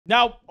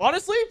Now,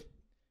 honestly,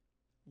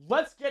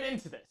 let's get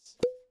into this.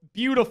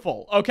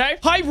 Beautiful, okay?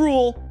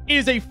 Hyrule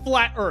is a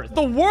flat earth.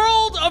 The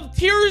world of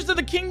Tears of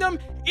the Kingdom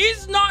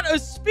is not a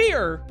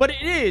sphere, but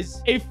it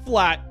is a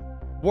flat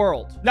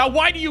world. Now,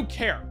 why do you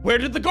care? Where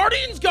did the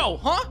Guardians go,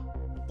 huh?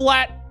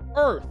 Flat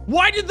earth.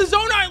 Why did the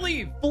Zonai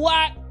leave?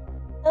 Flat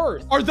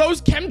earth. Are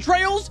those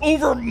chemtrails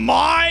over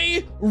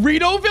my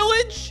Rito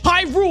village?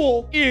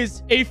 Hyrule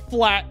is a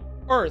flat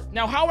earth.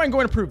 Now, how am I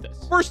going to prove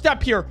this? First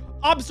step here,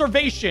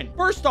 observation.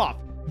 First off,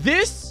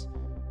 this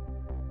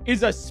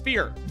is a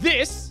sphere.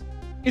 This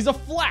is a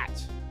flat.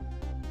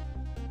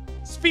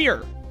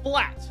 Sphere,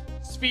 flat.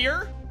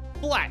 Sphere,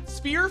 flat.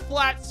 Sphere,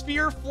 flat.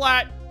 Sphere,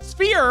 flat.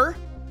 Sphere,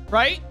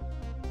 right?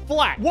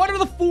 Flat. What are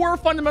the 4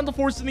 fundamental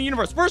forces in the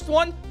universe? First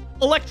one,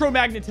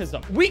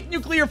 electromagnetism. Weak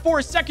nuclear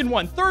force, second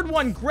one. Third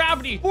one,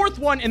 gravity. Fourth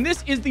one, and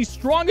this is the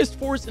strongest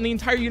force in the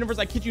entire universe.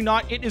 I kid you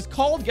not. It is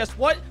called, guess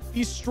what?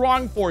 The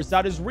strong force.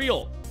 That is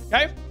real.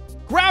 Okay?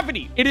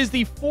 Gravity. It is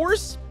the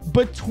force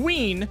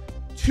between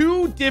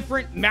 2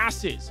 different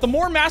masses. The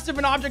more massive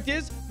an object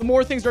is, the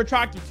more things are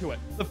attracted to it.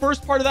 The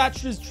first part of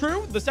that is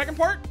true. The second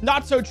part,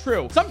 not so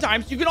true.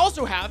 Sometimes you can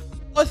also have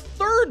a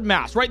third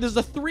mass, right? There's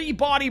a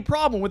 3-body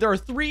problem where there are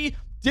 3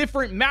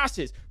 different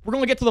masses. We're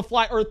going to get to the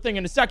flat earth thing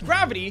in a second.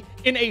 Gravity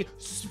in a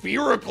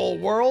spherical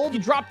world, you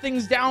drop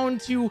things down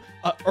to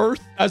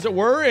earth, as it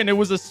were, and it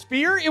was a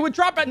sphere, it would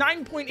drop at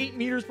 9.8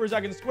 meters per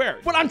second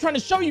squared. But I'm trying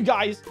to show you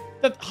guys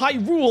that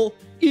Hyrule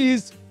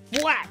is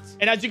flat.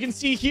 And as you can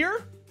see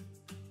here,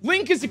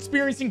 Link is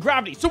experiencing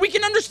gravity. So we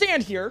can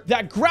understand here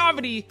that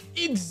gravity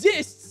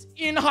exists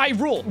in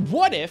Hyrule.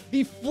 What if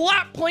the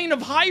flat plane of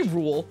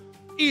Hyrule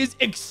is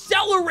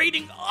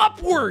accelerating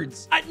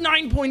upwards at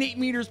 9.8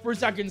 meters per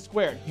second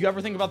squared? You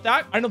ever think about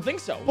that? I don't think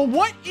so. But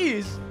what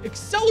is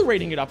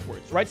accelerating it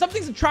upwards, right?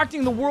 Something's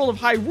attracting the world of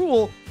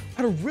Hyrule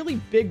at a really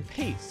big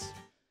pace.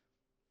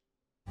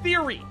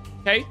 Theory,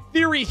 okay?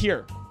 Theory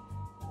here.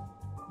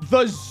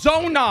 The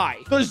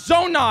Zonai. The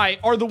Zonai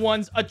are the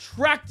ones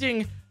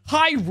attracting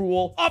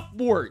Hyrule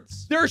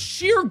upwards. Their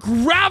sheer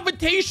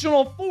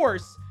gravitational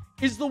force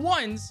is the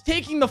ones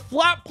taking the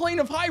flat plane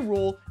of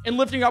Hyrule and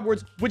lifting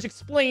upwards, which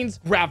explains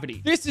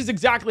gravity. This is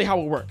exactly how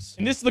it works.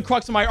 And this is the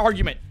crux of my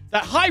argument,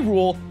 that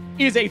Hyrule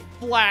is a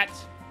flat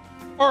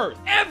earth.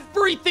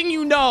 Everything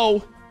you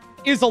know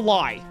is a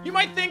lie. You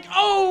might think,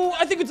 oh,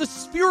 I think it's a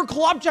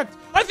spherical object.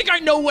 I think I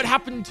know what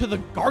happened to the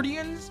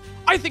Guardians.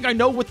 I think I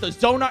know what the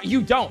Zonai...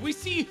 You don't. We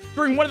see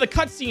during one of the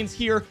cutscenes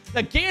here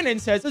that Ganon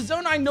says the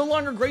Zonai no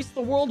longer grace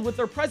the world with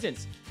their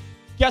presence.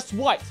 Guess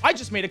what? I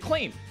just made a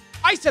claim.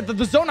 I said that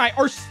the Zonai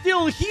are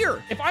still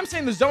here. If I'm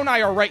saying the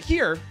Zonai are right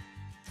here,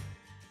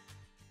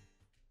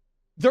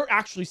 they're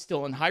actually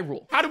still in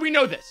Hyrule. How do we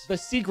know this? The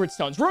secret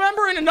stones.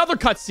 Remember in another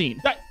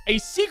cutscene that a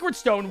secret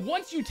stone,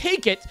 once you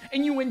take it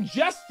and you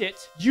ingest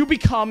it, you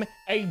become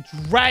a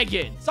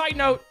dragon. Side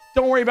note,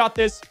 don't worry about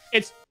this.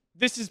 It's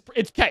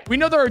okay. We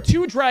know there are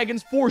 2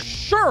 dragons for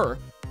sure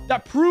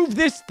that prove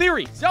this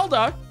theory.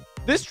 Zelda,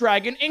 this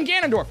dragon, and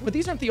Ganondorf. But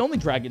these aren't the only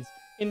dragons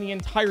in the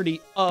entirety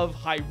of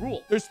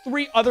Hyrule. There's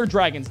 3 other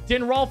dragons,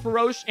 Dinral,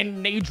 Farosh,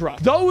 and Naydra.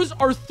 Those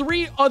are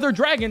 3 other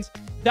dragons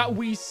that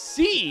we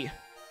see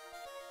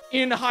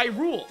in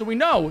Hyrule. So we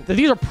know that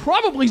these are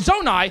probably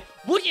Zonai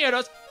looking at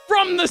us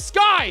from the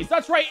skies.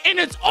 That's right. And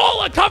it's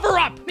all a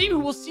cover-up. Maybe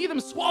we'll see them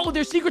swallow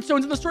their secret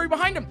stones in the story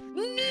behind them.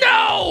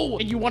 No!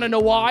 And you want to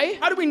know why?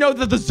 How do we know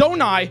that the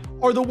Zonai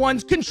are the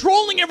ones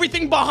controlling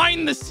everything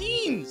behind the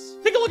scenes?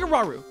 Take a look at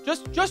Rauru.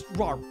 Just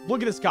Rauru.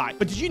 Look at this guy.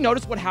 But did you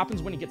notice what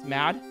happens when he gets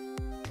mad?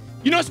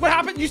 You notice what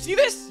happened? You see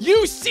this?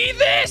 You see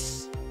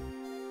this?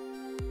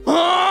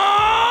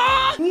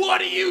 Huh? What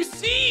do you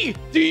see?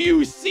 Do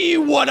you see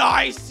what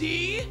I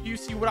see? Do you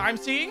see what I'm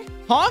seeing?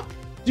 Huh?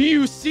 Do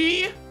you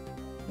see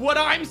what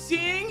I'm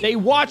seeing? They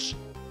watch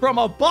from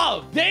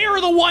above. They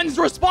are the ones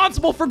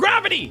responsible for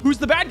gravity. Who's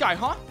the bad guy,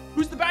 huh?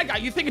 Who's the bad guy?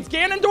 You think it's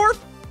Ganondorf?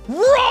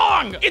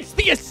 Wrong! It's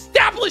the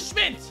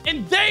establishment!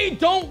 And they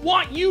don't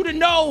want you to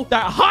know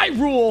that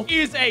Hyrule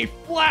is a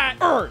flat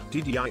earth.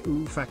 Did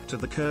you factor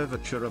the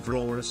curvature of raw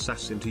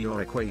assas into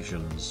your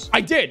equations?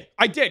 I did.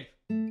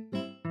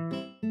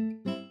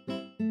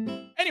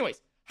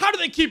 Anyways, how do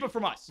they keep it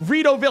from us?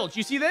 Rito Village.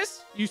 You see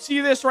this? You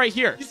see this right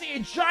here. You see a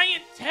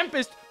giant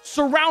tempest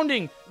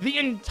surrounding the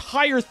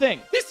entire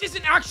thing. This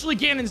isn't actually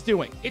Ganon's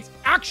doing. It's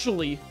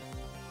actually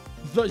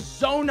the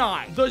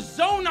Zonai. The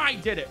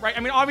Zonai did it, right? I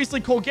mean, obviously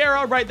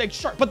Colgera, right? Like,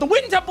 sure. But the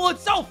Wind Temple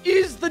itself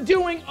is the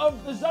doing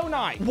of the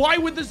Zonai. Why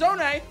would the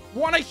Zonai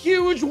want a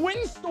huge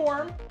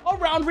windstorm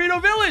around Rito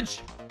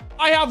Village?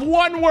 I have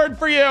one word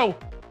for you.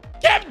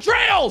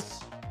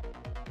 Chemtrails!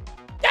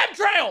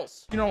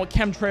 Chemtrails! You know what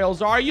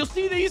chemtrails are? You'll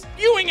see these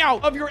spewing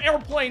out of your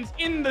airplanes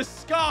in the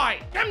sky.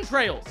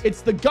 Chemtrails.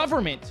 It's the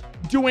government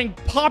doing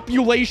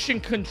population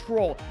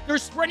control. They're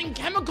spreading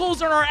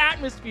chemicals in our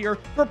atmosphere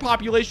for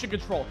population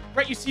control.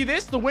 Right? You see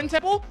this? The Wind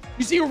Temple?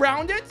 You see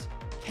around it?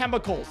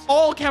 Chemicals.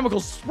 All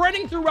chemicals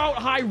spreading throughout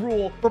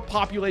Hyrule for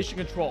population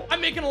control. I'm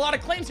making a lot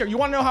of claims here. You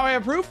want to know how I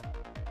have proof?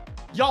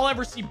 Y'all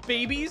ever see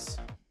babies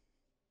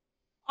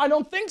I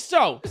don't think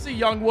so. This is a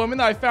young woman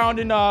that I found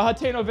in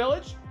Hateno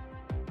Village.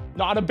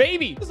 Not a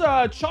baby. This is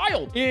a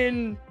child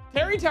in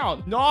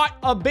Terrytown. Not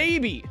a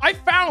baby. I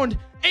found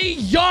a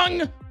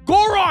young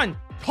Goron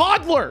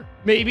toddler,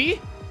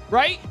 maybe,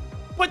 right?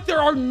 But there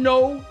are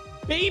no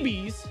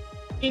babies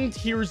in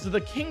Tears of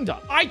the Kingdom.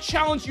 I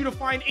challenge you to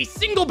find a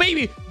single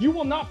baby. You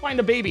will not find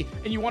a baby.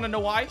 And you want to know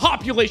why?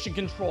 Population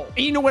control.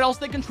 And you know what else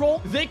they control?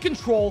 They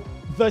control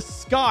the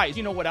skies.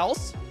 You know what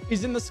else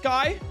is in the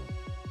sky?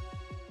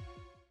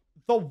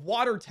 The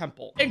water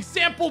temple.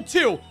 Example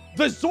 2.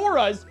 The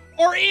Zoras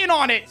are in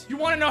on it. You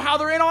want to know how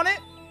they're in on it?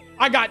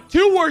 I got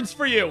 2 words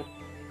for you.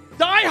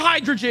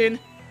 Dihydrogen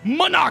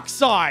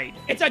monoxide.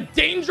 It's a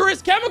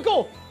dangerous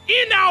chemical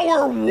in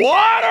our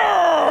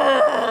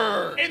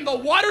water. And the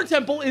water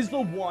temple is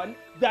the one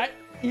that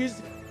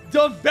is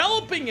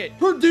developing it,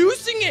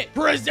 producing it,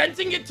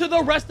 presenting it to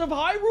the rest of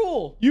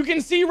Hyrule. You can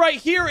see right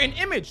here an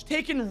image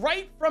taken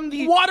right from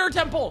the water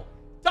temple.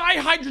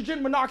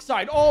 Dihydrogen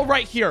monoxide, all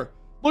right here.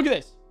 Look at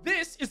this.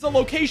 This is the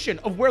location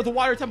of where the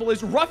water temple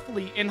is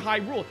roughly in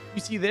Hyrule. You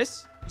see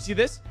this? You see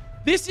this?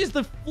 This is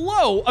the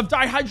flow of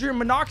dihydrogen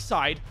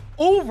monoxide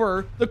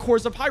over the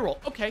course of Hyrule.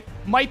 Okay,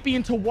 might be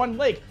into one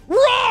lake.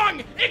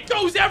 Wrong! It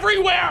goes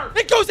everywhere!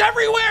 It goes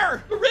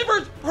everywhere! The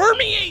rivers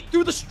permeate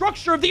through the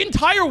structure of the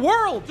entire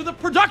world. So the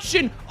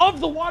production of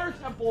the water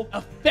temple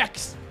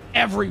affects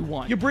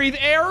everyone. You breathe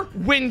air,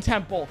 wind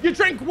temple. You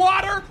drink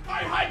water,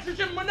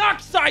 dihydrogen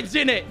monoxide's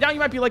in it. Now you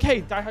might be like,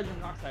 hey, dihydrogen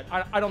monoxide,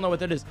 I don't know what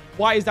that is.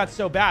 Why is that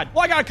so bad?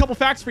 Well, I got a couple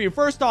facts for you.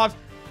 First off,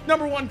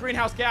 number 1,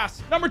 greenhouse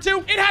gas. Number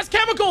 2, it has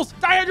chemicals.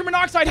 Dihydrogen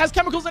monoxide has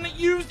chemicals in it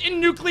used in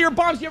nuclear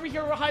bombs. You ever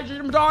hear of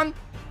hydrogen bomb?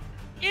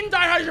 In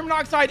dihydrogen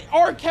monoxide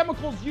are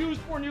chemicals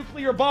used for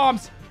nuclear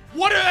bombs.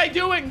 What are they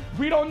doing?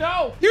 We don't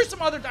know. Here's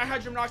some other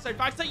dihydrogen monoxide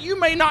facts that you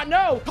may not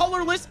know.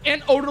 Colorless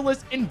and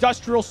odorless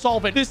industrial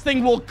solvent. This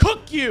thing will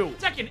cook you.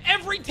 Second,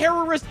 every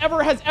terrorist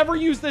has ever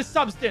used this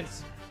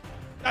substance.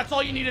 That's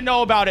all you need to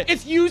know about it.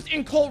 It's used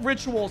in cult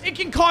rituals. It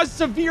can cause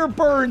severe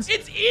burns.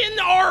 It's in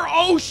our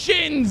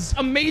oceans.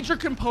 A major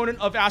component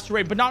of acid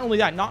rain. But not only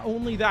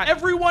that,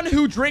 everyone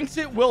who drinks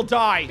it will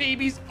die.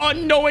 Babies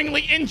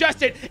unknowingly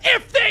ingest it.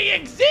 If they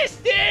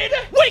existed,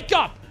 wake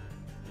up.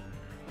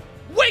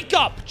 Wake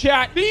up,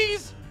 chat.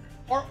 These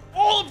are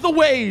all of the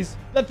ways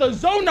that the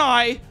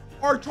Zonai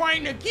are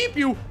trying to keep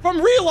you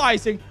from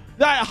realizing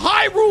that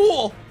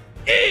Hyrule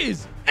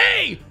is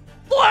a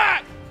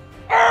flat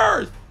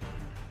Earth.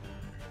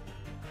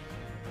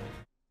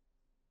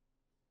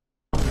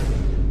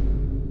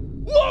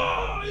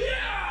 Whoa,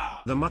 yeah!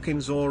 The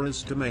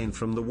Muckinzora's domain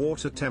from the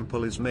water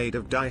temple is made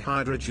of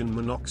dihydrogen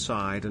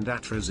monoxide and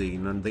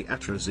atrazine, and the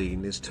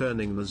atrazine is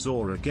turning the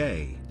Zora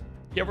gay.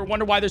 You ever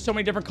wonder why there's so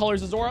many different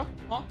colors of Zora?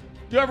 Huh?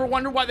 Do you ever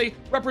wonder why they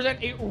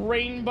represent a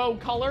rainbow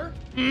color?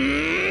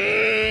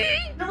 You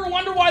ever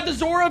wonder why the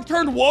Zora have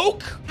turned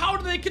woke? How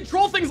do they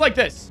control things like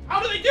this?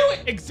 How do they do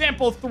it?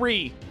 Example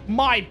 3,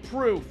 my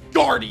proof.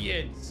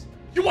 Guardians.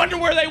 You wonder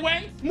where they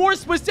went? More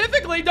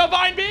specifically,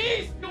 Divine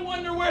Beast. You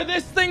wonder where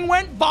this thing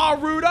went?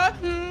 Varuda.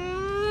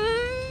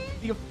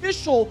 The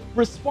official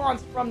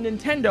response from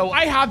Nintendo,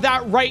 I have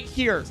that right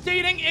here,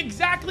 stating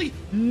exactly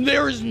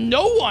there's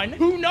no one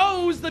who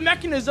knows the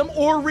mechanism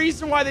or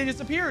reason why they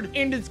disappeared,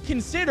 and it's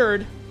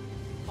considered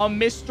a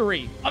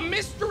mystery. A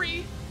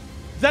mystery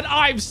that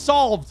I've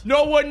solved.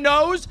 No one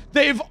knows.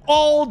 They've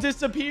all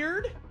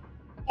disappeared.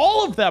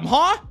 All of them,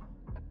 huh?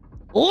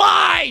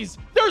 Lies!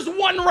 There's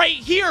one right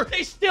here.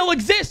 They still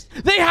exist.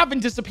 They haven't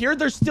disappeared.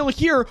 They're still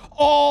here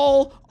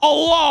all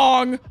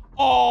along.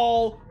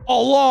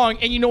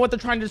 And you know what they're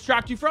trying to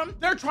distract you from?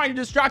 They're trying to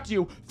distract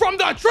you from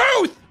the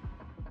truth.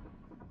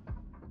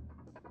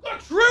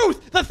 The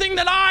truth, the thing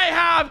that I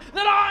have,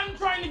 that I'm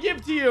trying to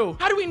give to you.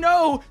 How do we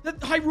know that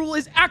Hyrule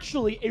is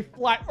actually a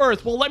flat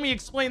Earth? Well, let me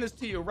explain this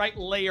to you, right?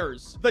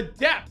 Layers. The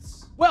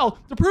depths. Well,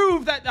 to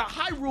prove that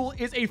Hyrule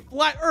is a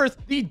flat Earth,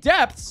 the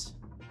depths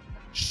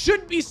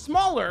should be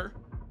smaller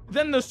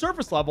than the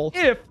surface level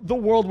if the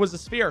world was a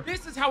sphere.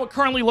 This is how it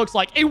currently looks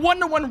like. A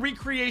 1-to-1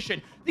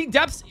 recreation. The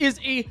depths is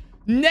a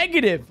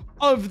negative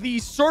of the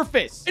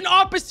surface. An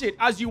opposite,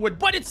 as you would,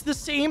 but it's the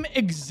same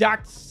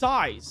exact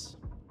size.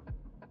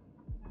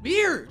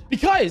 Weird.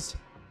 Because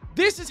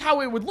this is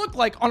how it would look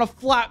like on a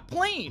flat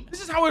plane.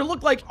 This is how it would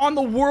look like on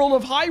the world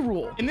of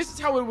Hyrule. And this is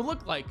how it would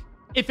look like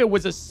if it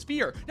was a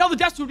sphere. Now, the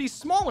depths would be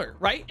smaller,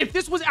 right? If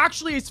this was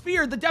actually a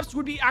sphere, the depths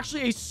would be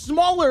actually a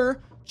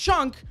smaller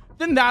chunk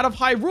than that of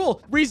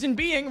Hyrule. Reason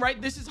being,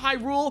 right, this is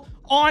Hyrule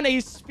on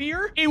a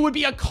sphere. It would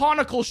be a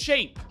conical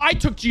shape. I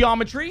took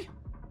geometry.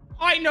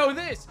 I know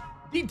this.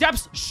 The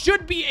depths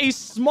should be a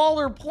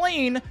smaller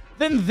plane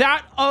than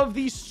that of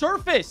the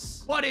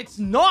surface, but it's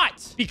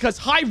not, because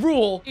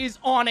Hyrule is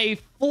on a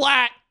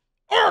flat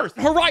Earth.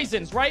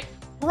 Horizons, right?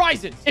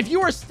 Horizons. If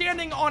you are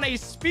standing on a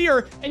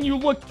sphere and you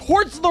look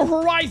towards the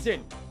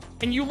horizon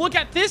and you look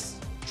at this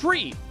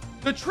tree,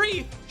 the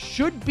tree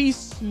should be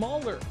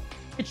smaller.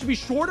 It should be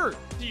shorter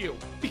to you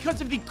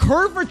because of the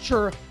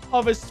curvature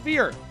of a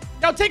sphere.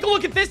 Now take a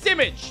look at this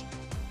image.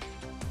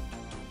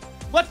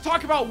 let's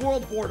talk about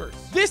world borders.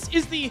 This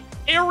is the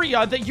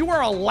area that you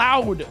are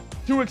allowed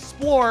to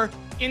explore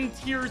in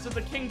Tears of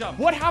the Kingdom.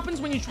 What happens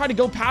when you try to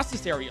go past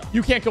this area?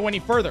 You can't go any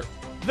further.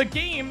 The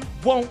game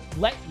won't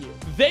let you.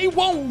 They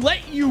won't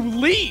let you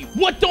leave.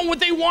 What don't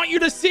they want you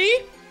to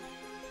see?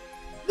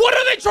 What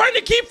are they trying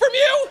to keep from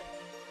you?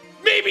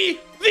 Maybe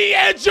the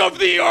edge of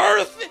the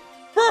earth,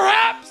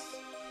 perhaps?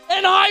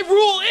 And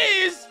Hyrule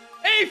is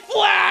a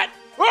flat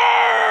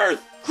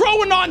earth.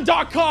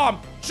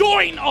 Crowanon.com.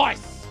 Join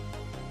us.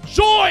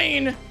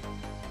 Join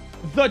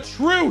the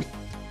truth.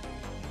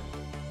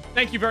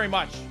 Thank you very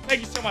much.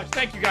 Thank you so much.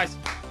 Thank you, guys.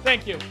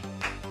 Thank you.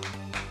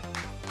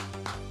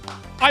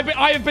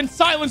 I have been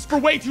silenced for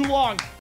way too long.